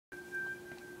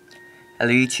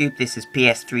Hello YouTube, this is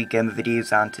PS3 Gamer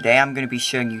Videos, and today I'm going to be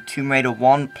showing you Tomb Raider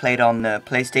 1 played on the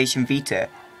PlayStation Vita.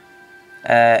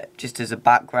 Just as a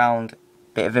background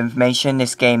bit of information,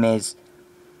 this game is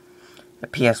a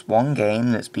PS1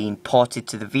 game that's been ported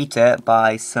to the Vita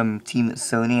by some team at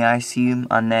Sony, I assume,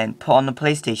 and then put on the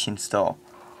PlayStation Store.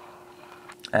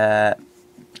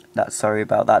 Sorry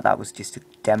about that, that was just a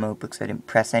demo because I didn't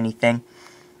press anything.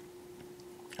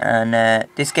 And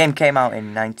this game came out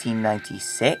in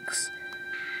 1996.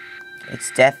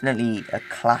 It's definitely a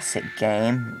classic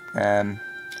game. I'm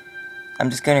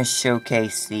just going to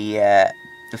showcase the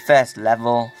first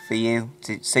level for you,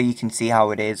 so you can see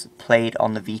how it is played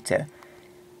on the Vita.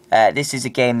 This is a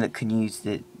game that can use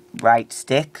the right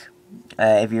stick,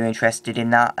 if you're interested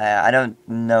in that. I don't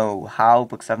know how,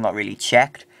 because I've not really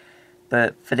checked.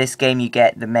 But for this game you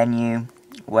get the menu,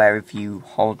 where if you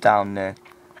hold down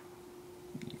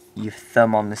your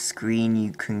thumb on the screen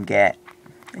you can get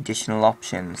additional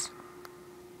options.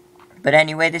 But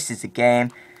anyway, this is a game.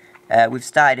 We've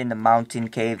started in the mountain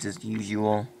caves as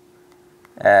usual.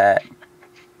 A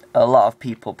lot of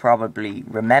people probably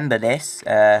remember this.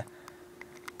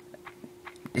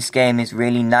 This game is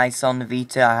really nice on the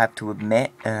Vita, I have to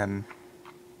admit.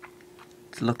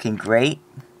 It's looking great,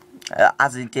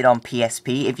 as it did on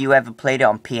PSP. If you ever played it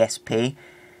on PSP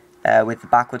with the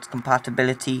backwards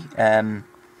compatibility, it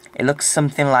looks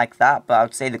something like that, but I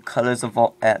would say the colours are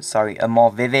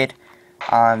more vivid,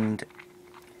 and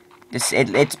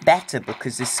it's better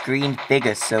because the screen's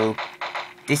bigger. So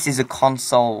this is a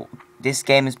console. This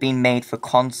game has been made for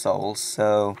consoles,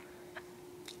 so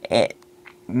it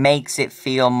makes it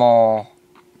feel more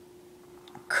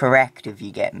correct, if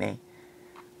you get me,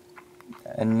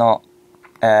 and not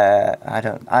I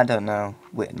don't know,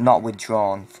 not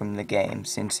withdrawn from the game,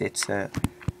 since it's a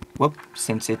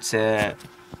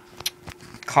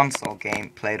console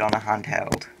game played on a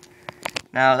handheld.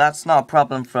 Now that's not a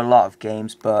problem for a lot of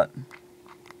games, but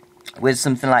with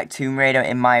something like Tomb Raider,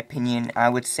 in my opinion, I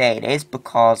would say it is,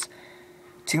 because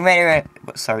Tomb Raider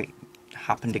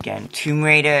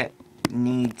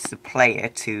needs the player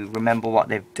to remember what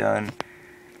they've done,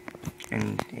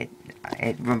 and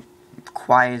it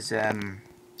requires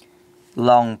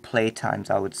long play times,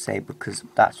 I would say, because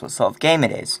that's what sort of game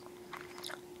it is.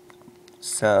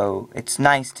 So it's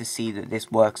nice to see that this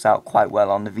works out quite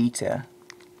well on the Vita.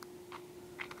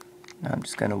 Now I'm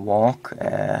just going to walk.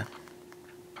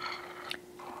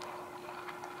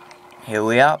 Here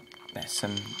we are. There's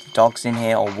some dogs in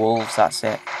here, or wolves, that's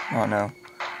it. Oh no.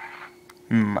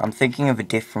 I'm thinking of a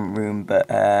different room, but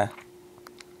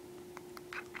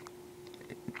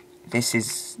this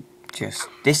is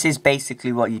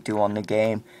basically what you do on the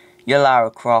game. You're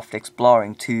Lara Croft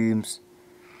exploring tombs,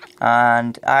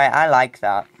 and I like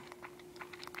that.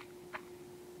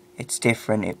 It's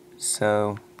different,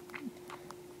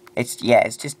 it's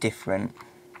just different.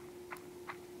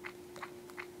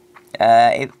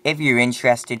 If you're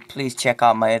interested, please check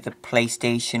out my other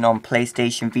PlayStation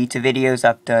Vita videos.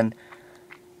 I've done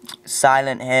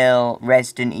Silent Hill,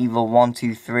 Resident Evil 1,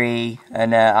 2, 3,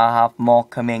 and I'll have more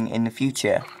coming in the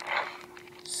future.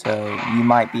 So you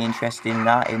might be interested in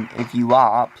that, and if you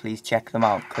are, please check them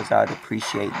out, because I'd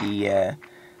appreciate the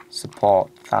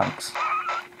support. Thanks.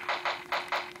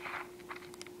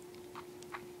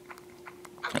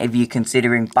 If you're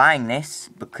considering buying this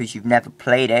because you've never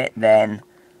played it, then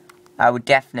I would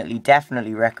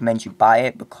definitely recommend you buy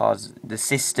it, because the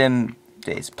system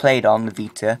that it's played on, the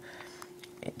Vita,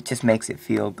 it just makes it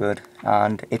feel good,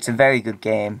 and it's a very good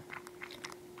game.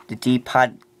 The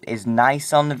D-pad is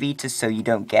nice on the Vita, so you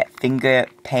don't get finger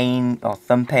pain or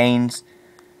thumb pains,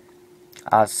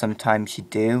 as sometimes you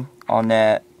do on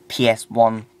a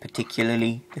PS1,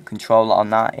 particularly. The controller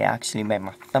on that, it actually made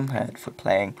my thumb hurt for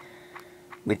playing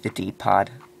with the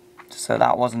D-pad, so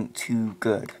that wasn't too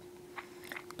good.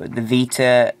 But the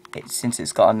Vita, since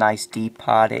it's got a nice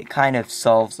D-pad, it kind of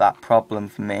solves that problem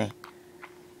for me,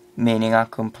 meaning I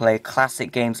can play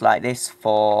classic games like this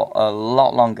for a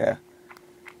lot longer,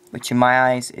 which in my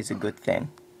eyes is a good thing.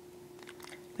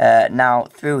 Now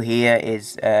through here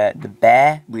is the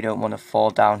bear. We don't want to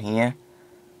fall down here,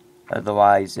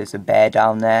 otherwise there's a bear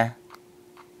down there.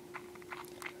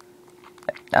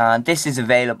 And this is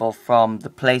available from the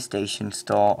PlayStation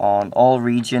Store on all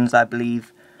regions, I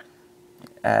believe.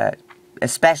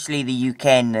 Especially the UK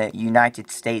and the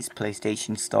United States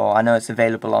PlayStation Store. I know it's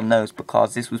available on those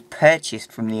because this was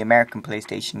purchased from the American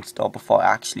PlayStation Store before it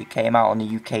actually came out on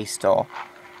the UK store.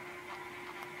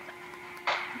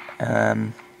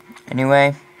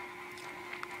 Anyway,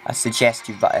 I suggest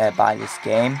you buy this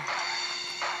game.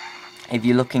 If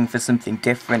you're looking for something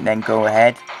different, then go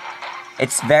ahead.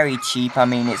 It's very cheap. I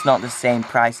mean, it's not the same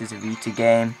price as a Vita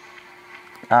game.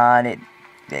 And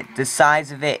the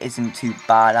size of it isn't too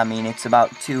bad. I mean, it's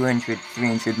about 200,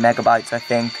 300 megabytes, I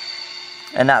think.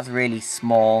 And that's really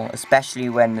small, especially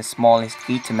when the smallest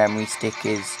Vita memory stick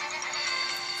is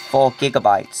 4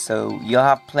 gigabytes. So you'll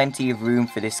have plenty of room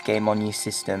for this game on your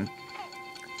system.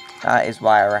 That is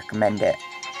why I recommend it.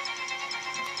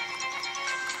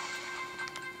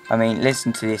 I mean,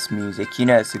 listen to this music. You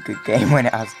know it's a good game when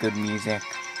it has good music.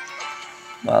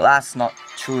 Well, that's not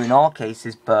true in all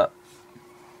cases, but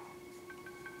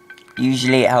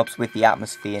usually it helps with the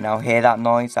atmosphere. Now, hear that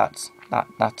noise? That's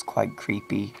quite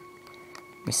creepy,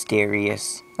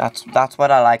 mysterious. That's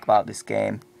what I like about this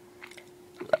game.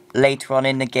 Later on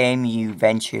in the game, you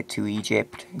venture to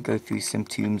Egypt and go through some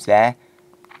tombs there,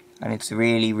 and it's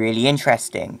really, really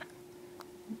interesting.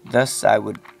 Thus, I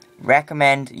would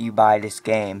recommend you buy this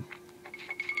game.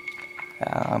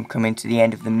 I'm coming to the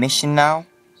end of the mission now.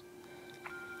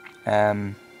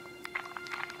 Yeah,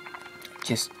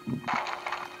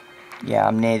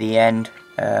 I'm near the end.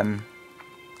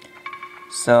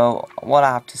 So what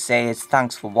I have to say is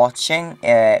thanks for watching.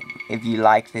 If you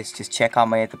like this, just check out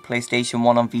my other PlayStation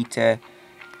 1 on Vita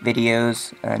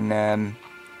videos, and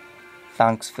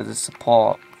thanks for the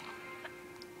support.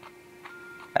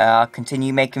 I'll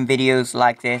continue making videos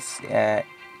like this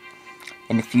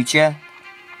in the future,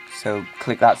 so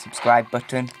click that subscribe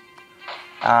button.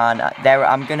 And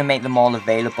I'm going to make them all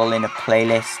available in a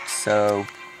playlist, so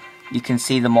you can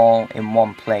see them all in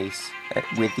one place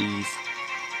with ease.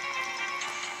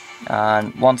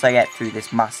 And once I get through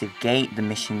this massive gate, the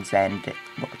mission's end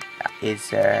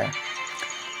is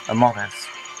among us.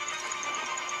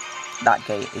 That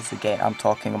gate is the gate I'm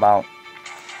talking about.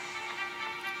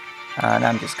 And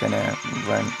I'm just going to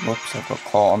run. Whoops, I got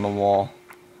caught on the wall.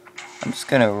 I'm just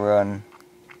going to run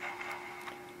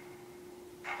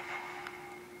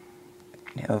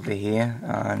over here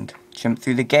and jump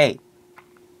through the gate.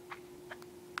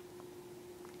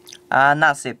 And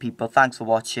that's it, people. Thanks for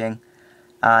watching.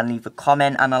 And leave a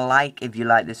comment and a like if you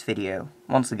like this video.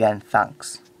 Once again,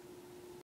 thanks.